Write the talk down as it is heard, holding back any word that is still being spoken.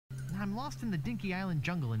I'm lost in the Dinky Island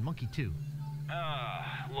jungle in Monkey 2.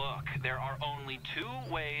 Look, there are only 2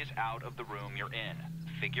 ways out of the room you're in.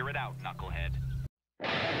 Figure it out, knucklehead.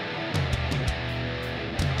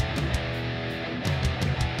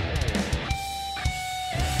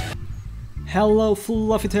 Hello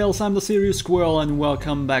Fluffy Tails, I'm the serious Squirrel and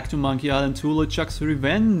welcome back to Monkey Island 2 LeChuck's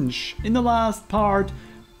Revenge. In the last part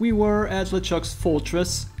we were at LeChuck's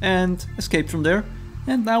fortress and escaped from there.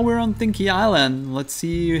 And now we're on Dinky Island. Let's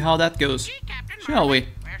see how that goes. Shall we?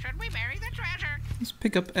 Where should we bury the treasure? Let's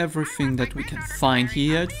pick up everything that we can find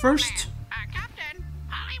here at first. Captain,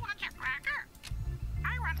 Polly wants a cracker.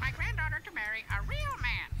 I want my granddaughter to marry a real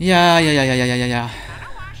man. Yeah. Not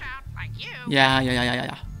a washout like you. Yeah. I want my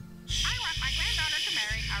granddaughter to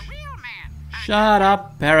marry a real man. Shut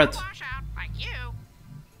up, parrot. Not a washout like you.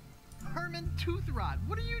 Herman Toothrot,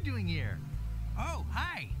 what are you doing here? Oh,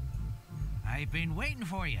 hi. I've been waiting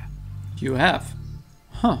for you. You have?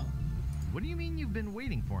 Huh. What do you mean you've been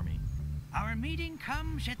waiting for me? Our meeting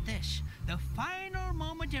comes at this, the final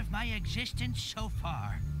moment of my existence so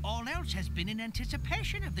far. All else has been in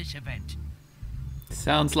anticipation of this event.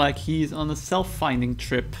 Sounds like he's on a self-finding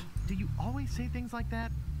trip. Do you always say things like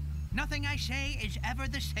that? Nothing I say is ever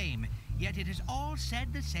the same, yet it is all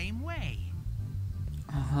said the same way.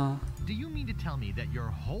 Uh-huh. Do you mean to tell me that your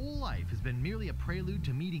whole life has been merely a prelude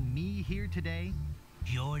to meeting me here today?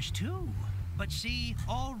 Yours too. But see,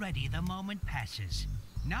 already the moment passes.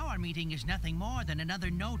 Now our meeting is nothing more than another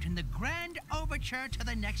note in the grand overture to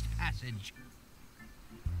the next passage.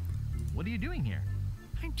 What are you doing here?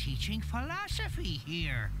 I'm teaching philosophy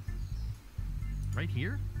here. Right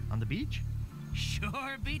here? On the beach?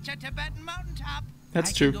 Sure beats a Tibetan mountaintop. That's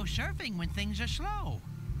I true. can go surfing when things are slow.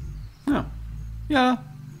 Oh. Yeah.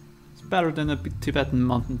 It's better than a Tibetan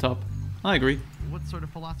mountaintop. I agree. What sort of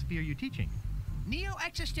philosophy are you teaching?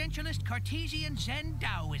 Neo-existentialist Cartesian Zen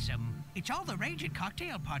Taoism. It's all the rage at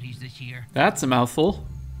cocktail parties this year. That's a mouthful.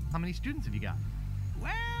 How many students have you got?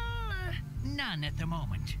 Well, none at the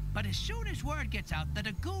moment. But as soon as word gets out that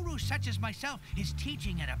a guru such as myself is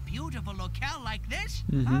teaching at a beautiful locale like this,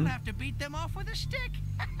 I'll have to beat them off with a stick.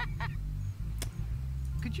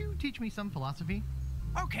 Could you teach me some philosophy?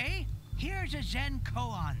 Okay, here's a Zen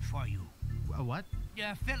koan for you. A what?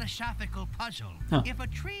 A philosophical puzzle. Huh. If a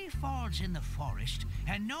tree falls in the forest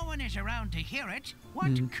and no one is around to hear it,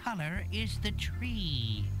 what color is the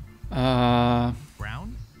tree?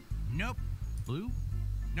 Brown? Nope. Blue?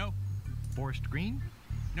 Nope. Forest green?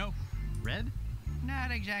 Nope. Red?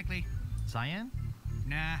 Not exactly. Cyan?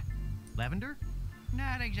 Nah. Lavender?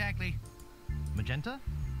 Not exactly. Magenta?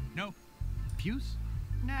 Nope. Puce?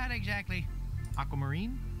 Not exactly.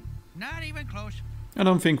 Aquamarine? Not even close. I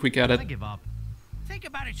don't think we get I it. give up. Think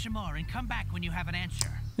about it some more and come back when you have an answer.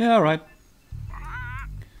 Yeah, alright.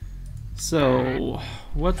 So,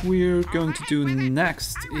 what we're going to do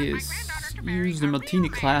next is use the martini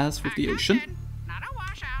class with the ocean. Not a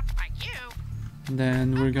washout like you.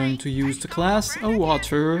 Then we're going to use the class of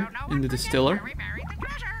water in the distiller.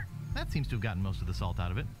 That seems to have gotten most of the salt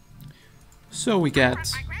out of it. So we I get...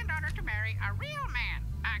 want my granddaughter to marry a real man.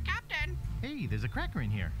 Captain, Hey, there's a cracker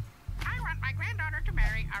in here. I want my granddaughter to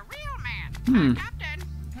marry a real man. Captain.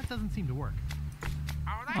 That doesn't seem to work.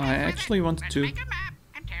 Oh, that I is with actually it. wanted Let's to... make a map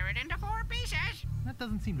and tear it into 4 pieces. That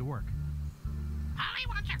doesn't seem to work. Polly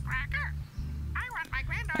wants a cracker. I want my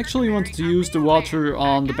granddaughter Actually to wanted to marry a use the real water man.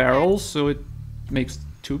 on the Captain. barrel, so it makes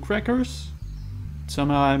 2 crackers.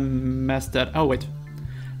 Somehow I messed that... Oh wait.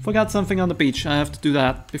 Forgot something on the beach. I have to do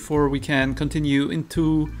that before we can continue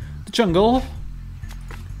into the jungle.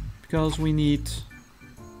 Because we need...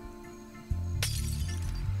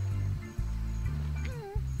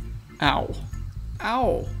 Ow.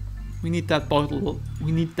 Ow. We need that bottle.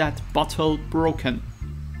 We need that bottle broken.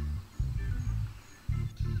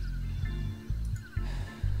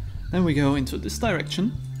 Then we go into this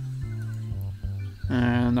direction.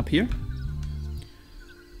 And up here.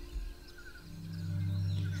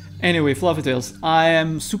 Anyway, Fluffy Tails, I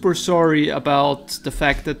am super sorry about the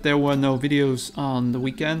fact that there were no videos on the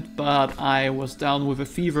weekend, but I was down with a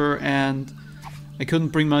fever and I couldn't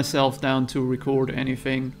bring myself down to record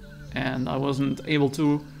anything. And I wasn't able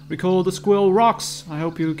to record the Squirrel Rocks. I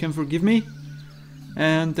hope you can forgive me.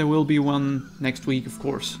 And there will be one next week, of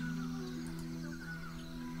course.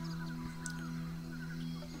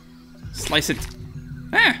 Slice it.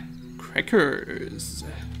 Ah! Crackers.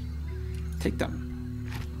 Take them.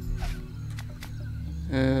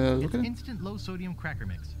 Look at it. Instant low sodium cracker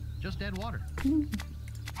mix. Just add water.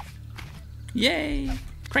 Yay!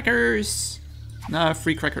 Crackers! Nah,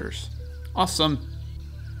 free crackers. Awesome.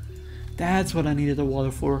 That's what I needed the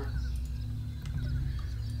water for.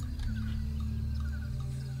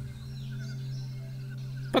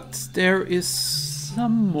 But there is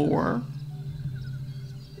some more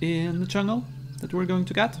in the jungle that we're going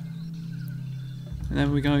to get. And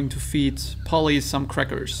then we're going to feed Polly some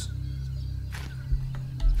crackers.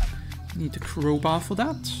 Need a crowbar for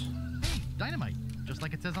that. Hey, dynamite, just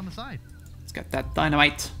like it says on the side. Let's get that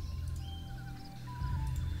dynamite.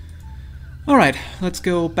 Alright, let's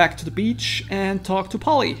go back to the beach and talk to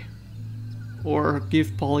Polly. Or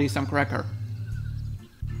give Polly some cracker.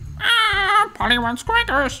 Polly wants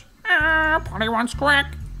crackers. Polly wants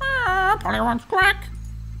crack. Polly wants crack.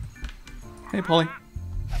 Hey, Polly.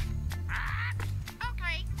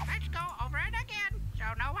 Okay, let's go over it again, so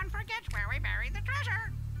no one forgets where we buried the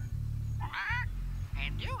treasure.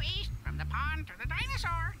 And due east from the pond to the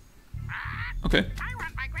dinosaur. Okay. I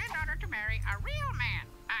want my granddaughter to marry a real man,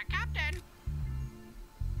 a captain.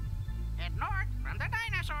 Head north from the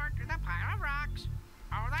dinosaur to the pile of rocks.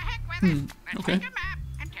 Oh, the heck with it. Let's okay. make a map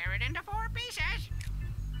and tear it into 4 pieces.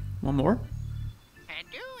 One more. Head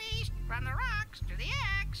due east from the rocks to the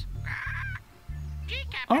X. Gee,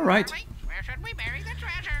 Captain All right. Marley, where should we bury the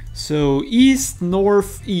treasure? So east,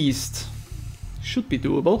 north, east. Should be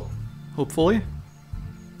doable, hopefully.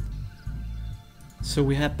 So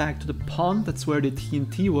we head back to the pond, that's where the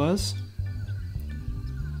TNT was.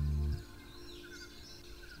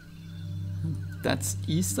 That's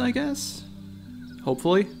east, I guess?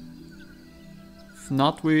 Hopefully. If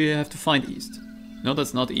not, we have to find east. No,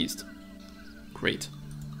 that's not east. Great.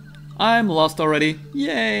 I'm lost already.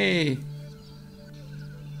 Yay!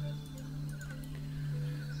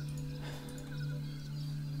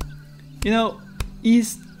 You know,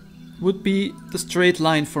 east would be the straight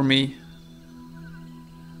line for me.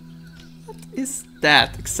 What is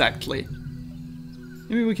that exactly?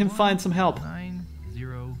 Maybe we can find some help.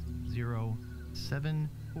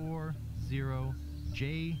 900-740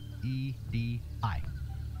 JEDI.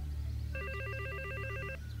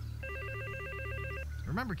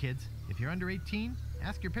 Remember, kids, if you're under 18,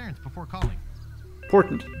 ask your parents before calling.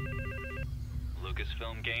 Important.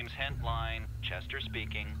 Lucasfilm Games hint line. Chester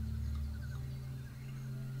speaking.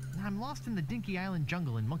 I'm lost in the Dinky Island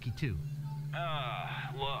jungle in Monkey 2.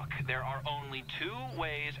 Look, there are only 2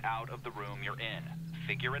 ways out of the room you're in.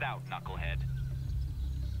 Figure it out, knucklehead.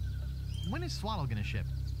 When is Swaddle gonna ship?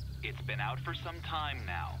 It's been out for some time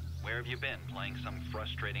now. Where have you been? Playing some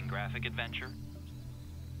frustrating graphic adventure?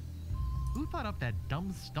 Who thought up that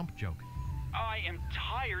dumb stump joke? I am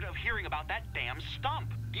tired of hearing about that damn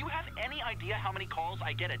stump. Do you have any idea how many calls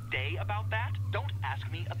I get a day about that? Don't ask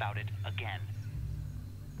me about it again.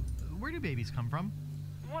 Where do babies come from?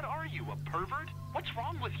 What are you, a pervert? What's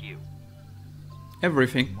wrong with you?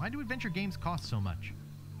 Everything. Why do adventure games cost so much?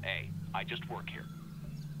 Hey, I just work here.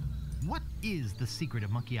 What is the secret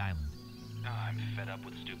of Monkey Island? I'm fed up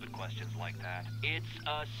with stupid questions like that. It's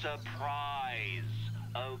a surprise,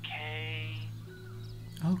 okay?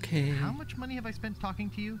 Okay. How much money have I spent talking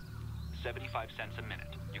to you? 75 cents a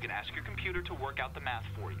minute. You can ask your computer to work out the math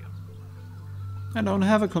for you. I don't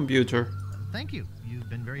have a computer. Thank you. You've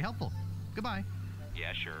been very helpful. Goodbye.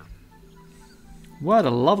 Yeah, sure. What a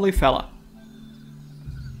lovely fella.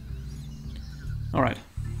 Alright.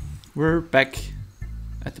 We're back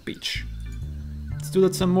at the beach. Let's do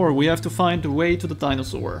that some more. We have to find the way to the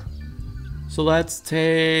dinosaur. So let's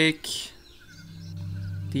take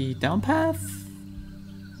the down path.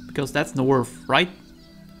 Because that's north, right?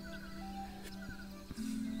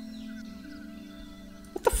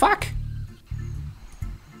 What the fuck?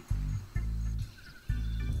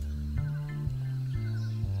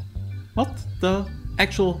 What the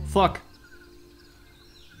actual fuck?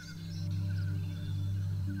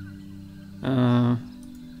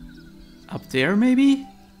 Up there maybe?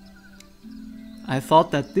 I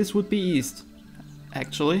thought that this would be east,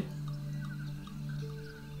 actually.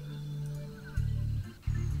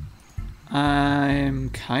 I'm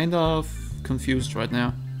kind of confused right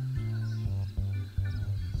now.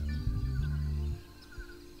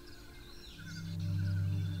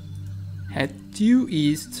 Head due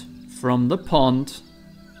east from the pond.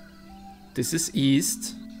 This is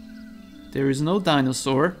east. There is no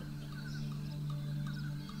dinosaur.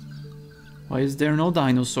 Why is there no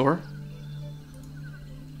dinosaur?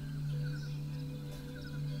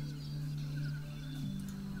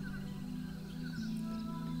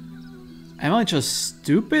 Am I just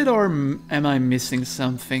stupid or am I missing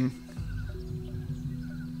something?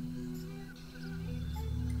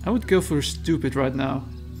 I would go for stupid right now.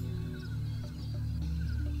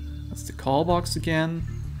 That's the call box again,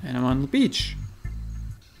 and I'm on the beach.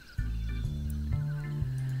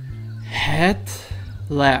 Head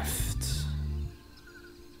left.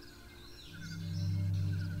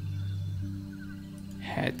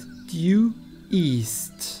 Head due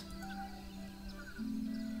east.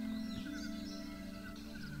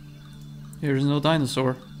 Here's no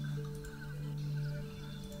dinosaur.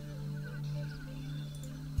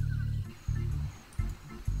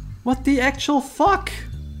 What the actual fuck?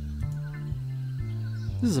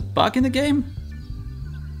 This is a bug in the game?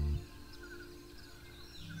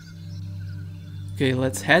 Okay,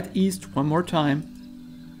 let's head east one more time.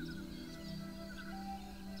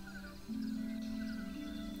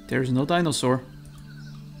 There's no dinosaur.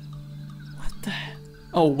 What the?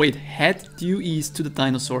 Oh wait, head due east to the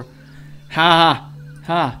dinosaur. Ha!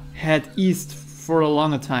 Ha! Head east for a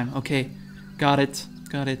longer time. Okay, got it.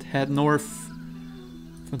 Got it. Head north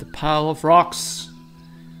for the pile of rocks.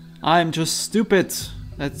 I'm just stupid.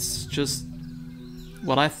 That's just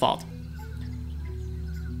what I thought.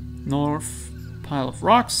 North, pile of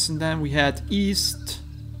rocks, and then we head east.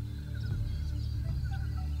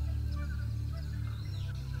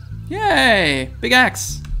 Yay! Big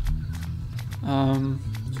axe! So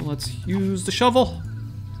let's use the shovel.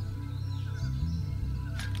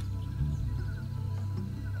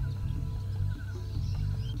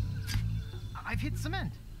 I've hit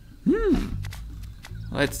cement.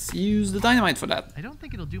 Let's use the dynamite for that. I don't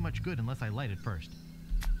think it'll do much good unless I light it first.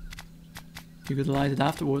 You could light it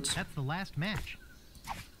afterwards. That's the last match.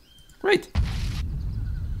 Great!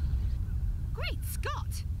 Great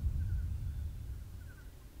Scott!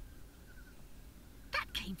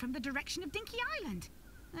 That came from the direction of Dinky Island.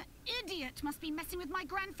 That idiot must be messing with my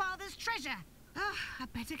grandfather's treasure. Ugh, I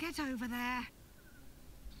better get over there.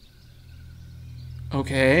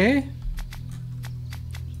 Okay.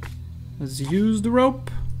 Let's use the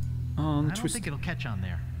rope. I don't Twist. think it'll catch on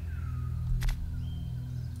there.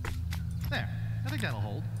 There. I think that'll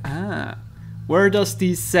hold. Ah, where does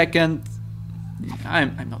the second?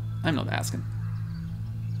 I'm not asking.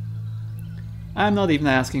 I'm not even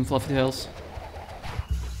asking, Fluffy Tails.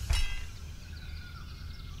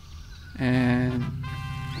 And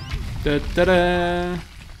da da da.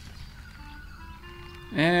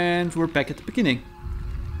 And we're back at the beginning.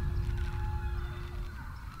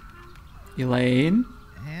 Elaine.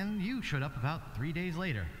 And you showed up about 3 days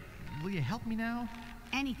later. Will you help me now?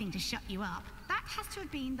 Anything to shut you up. That has to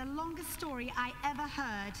have been the longest story I ever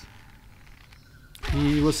heard.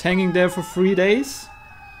 He was hanging there for 3 days.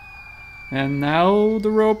 And now the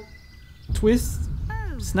rope twists,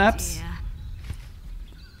 Oh, snaps. dear.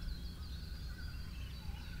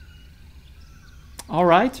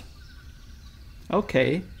 Alright.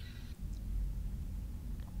 Okay.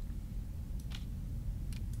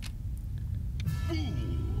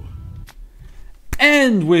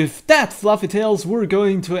 And with that, Fluffy Tails, we're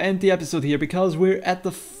going to end the episode here because we're at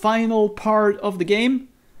the final part of the game.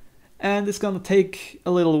 And it's gonna take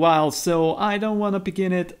a little while, so I don't want to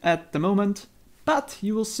begin it at the moment. But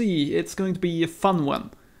you will see, it's going to be a fun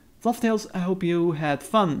one. Fluffy Tails, I hope you had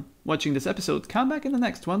fun watching this episode. Come back in the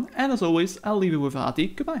next one, and as always, I'll leave you with a hearty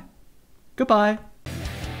goodbye. Goodbye.